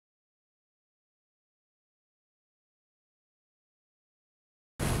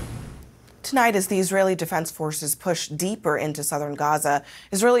Tonight, as the Israeli Defense Forces push deeper into southern Gaza,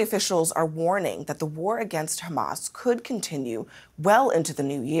 Israeli officials are warning that the war against Hamas could continue well into the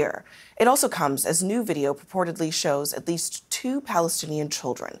new year. It also comes as new video purportedly shows at least 2 Palestinian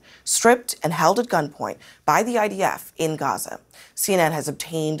children stripped and held at gunpoint by the IDF in Gaza. CNN has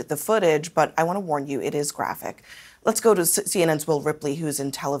obtained the footage, but I want to warn you, it is graphic. Let's go to CNN's Will Ripley, who's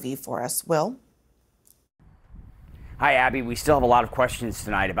in Tel Aviv for us. Will? Hi, Abby. We still have a lot of questions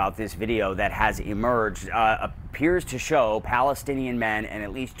tonight about this video that has emerged. Appears to show Palestinian men and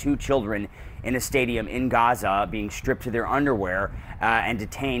at least 2 children in a stadium in Gaza being stripped to their underwear and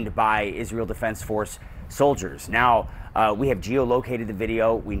detained by Israel Defense Force soldiers. Now, we have geolocated the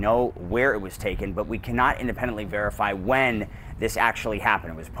video. We know where it was taken, but we cannot independently verify when this actually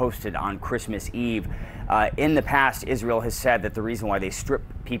happened. It was posted on Christmas Eve. In the past, Israel has said that the reason why they strip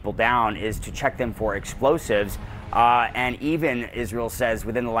people down is to check them for explosives. And even Israel says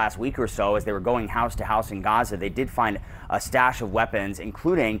within the last week or so, as they were going house to house in Gaza, they did find a stash of weapons,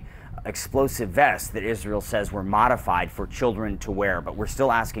 including explosive vests that Israel says were modified for children to wear. But we're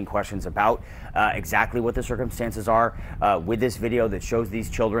still asking questions about exactly what the circumstances are with this video that shows these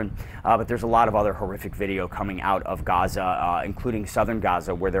children. But there's a lot of other horrific video coming out of Gaza, including southern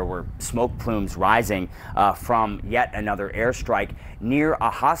Gaza, where there were smoke plumes rising from yet another airstrike near a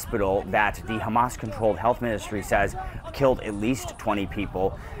hospital that the Hamas-controlled health ministry says killed at least 20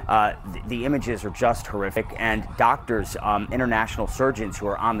 people. The images are just horrific, and doctors, international surgeons who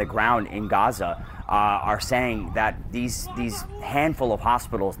are on the ground in Gaza are saying that these handful of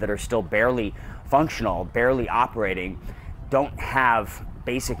hospitals that are still barely functional, barely operating, don't have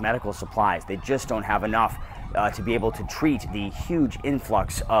basic medical supplies. They just don't have enough to be able to treat the huge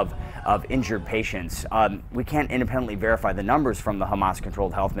influx of injured patients. We can't independently verify the numbers from the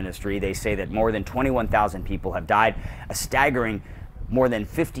Hamas-controlled health ministry. They say that more than 21,000 people have died, a staggering more than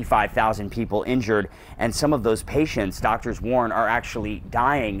 55,000 people injured, and some of those patients, doctors warn, are actually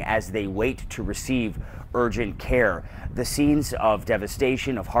dying as they wait to receive urgent care. The scenes of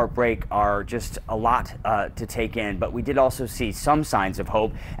devastation, of heartbreak, are just a lot to take in, but we did also see some signs of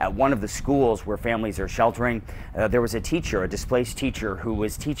hope at one of the schools where families are sheltering. There was a teacher, a displaced teacher, who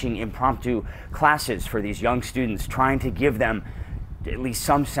was teaching impromptu classes for these young students, trying to give them at least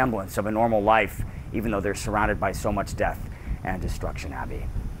some semblance of a normal life, even though they're surrounded by so much death and destruction. Abby.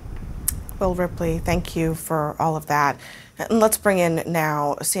 Will Ripley, thank you for all of that. And let's bring in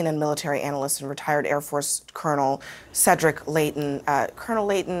now CNN military analyst and retired Air Force Colonel Cedric Leighton. Colonel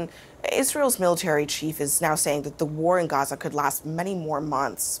Leighton, Israel's military chief is now saying that the war in Gaza could last many more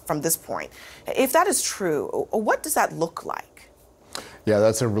months from this point. If that is true, what does that look like? Yeah,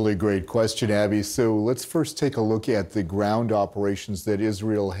 that's a really great question, Abby. So let's first take a look at the ground operations that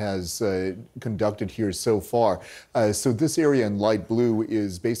Israel has conducted here so far. So this area in light blue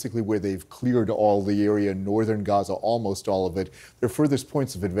is basically where they've cleared all the area in northern Gaza, almost all of it. Their furthest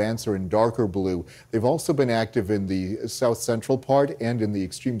points of advance are in darker blue. They've also been active in the south central part and in the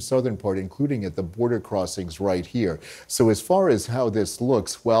extreme southern part, including at the border crossings right here. So as far as how this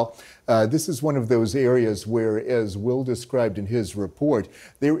looks, well, this is one of those areas where, as Will described in his report,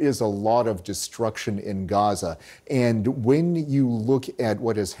 there is a lot of destruction in Gaza. And when you look at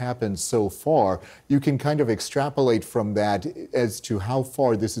what has happened so far, you can kind of extrapolate from that as to how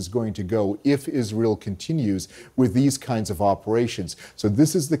far this is going to go if Israel continues with these kinds of operations. So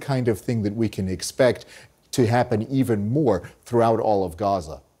this is the kind of thing that we can expect to happen even more throughout all of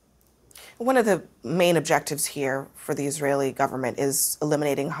Gaza. One of the main objectives here for the Israeli government is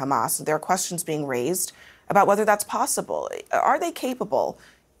eliminating Hamas. There are questions being raised about whether that's possible. Are they capable,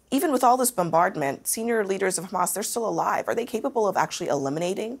 even with all this bombardment, senior leaders of Hamas, they're still alive. Are they capable of actually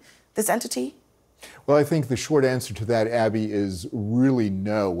eliminating this entity? Well, I think the short answer to that, Abby, is really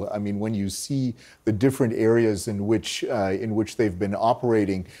no. I mean, when you see the different areas in which they've been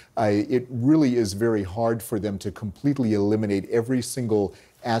operating, it really is very hard for them to completely eliminate every single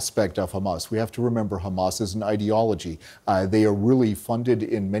aspect of Hamas. We have to remember Hamas is an ideology. They are really funded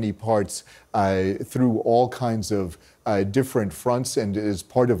in many parts through all kinds of different fronts, and as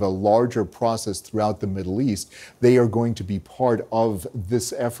part of a larger process throughout the Middle East, they are going to be part of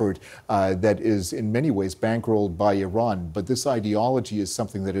this effort that is in many ways bankrolled by Iran. But this ideology is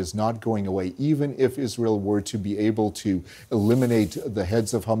something that is not going away. Even if Israel were to be able to eliminate the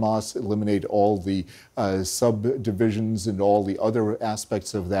heads of Hamas, eliminate all the subdivisions and all the other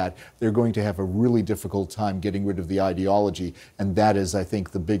aspects of that, they're going to have a really difficult time getting rid of the ideology. And that is, I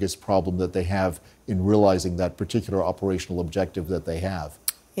think, the biggest problem that they have in realizing that particular operational objective that they have.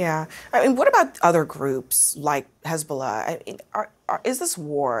 Yeah. I mean, what about other groups like Hezbollah? I mean, is this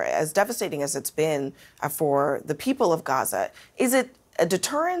war, as devastating as it's been for the people of Gaza, is it a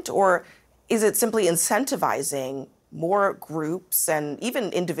deterrent, or Is it simply incentivizing more groups and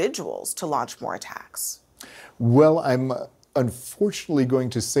even individuals to launch more attacks? Well, I'm unfortunately going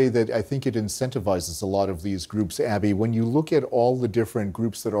to say that I think it incentivizes a lot of these groups, Abby. When you look at all the different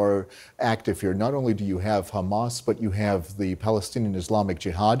groups that are active here, not only do you have Hamas, but you have the Palestinian Islamic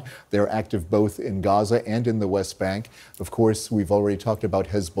Jihad. They're active both in Gaza and in the West Bank. Of course, we've already talked about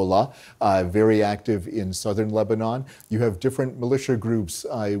Hezbollah, very active in southern Lebanon. You have different militia groups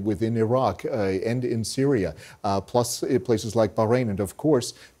within Iraq and in Syria, plus places like Bahrain. And of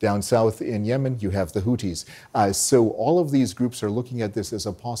course, down south in Yemen, you have the Houthis. So all of these groups are looking at this as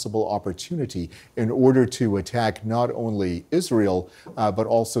a possible opportunity in order to attack not only Israel, but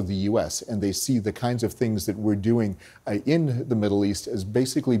also the U.S. And they see the kinds of things that we're doing in the Middle East as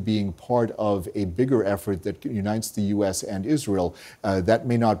basically being part of a bigger effort that unites the U.S. and Israel. That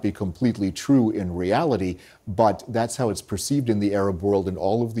may not be completely true in reality, but that's how it's perceived in the Arab world. And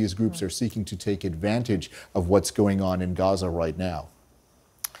all of these groups are seeking to take advantage of what's going on in Gaza right now.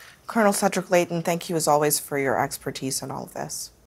 Colonel Cedric Leighton, thank you as always for your expertise in all of this.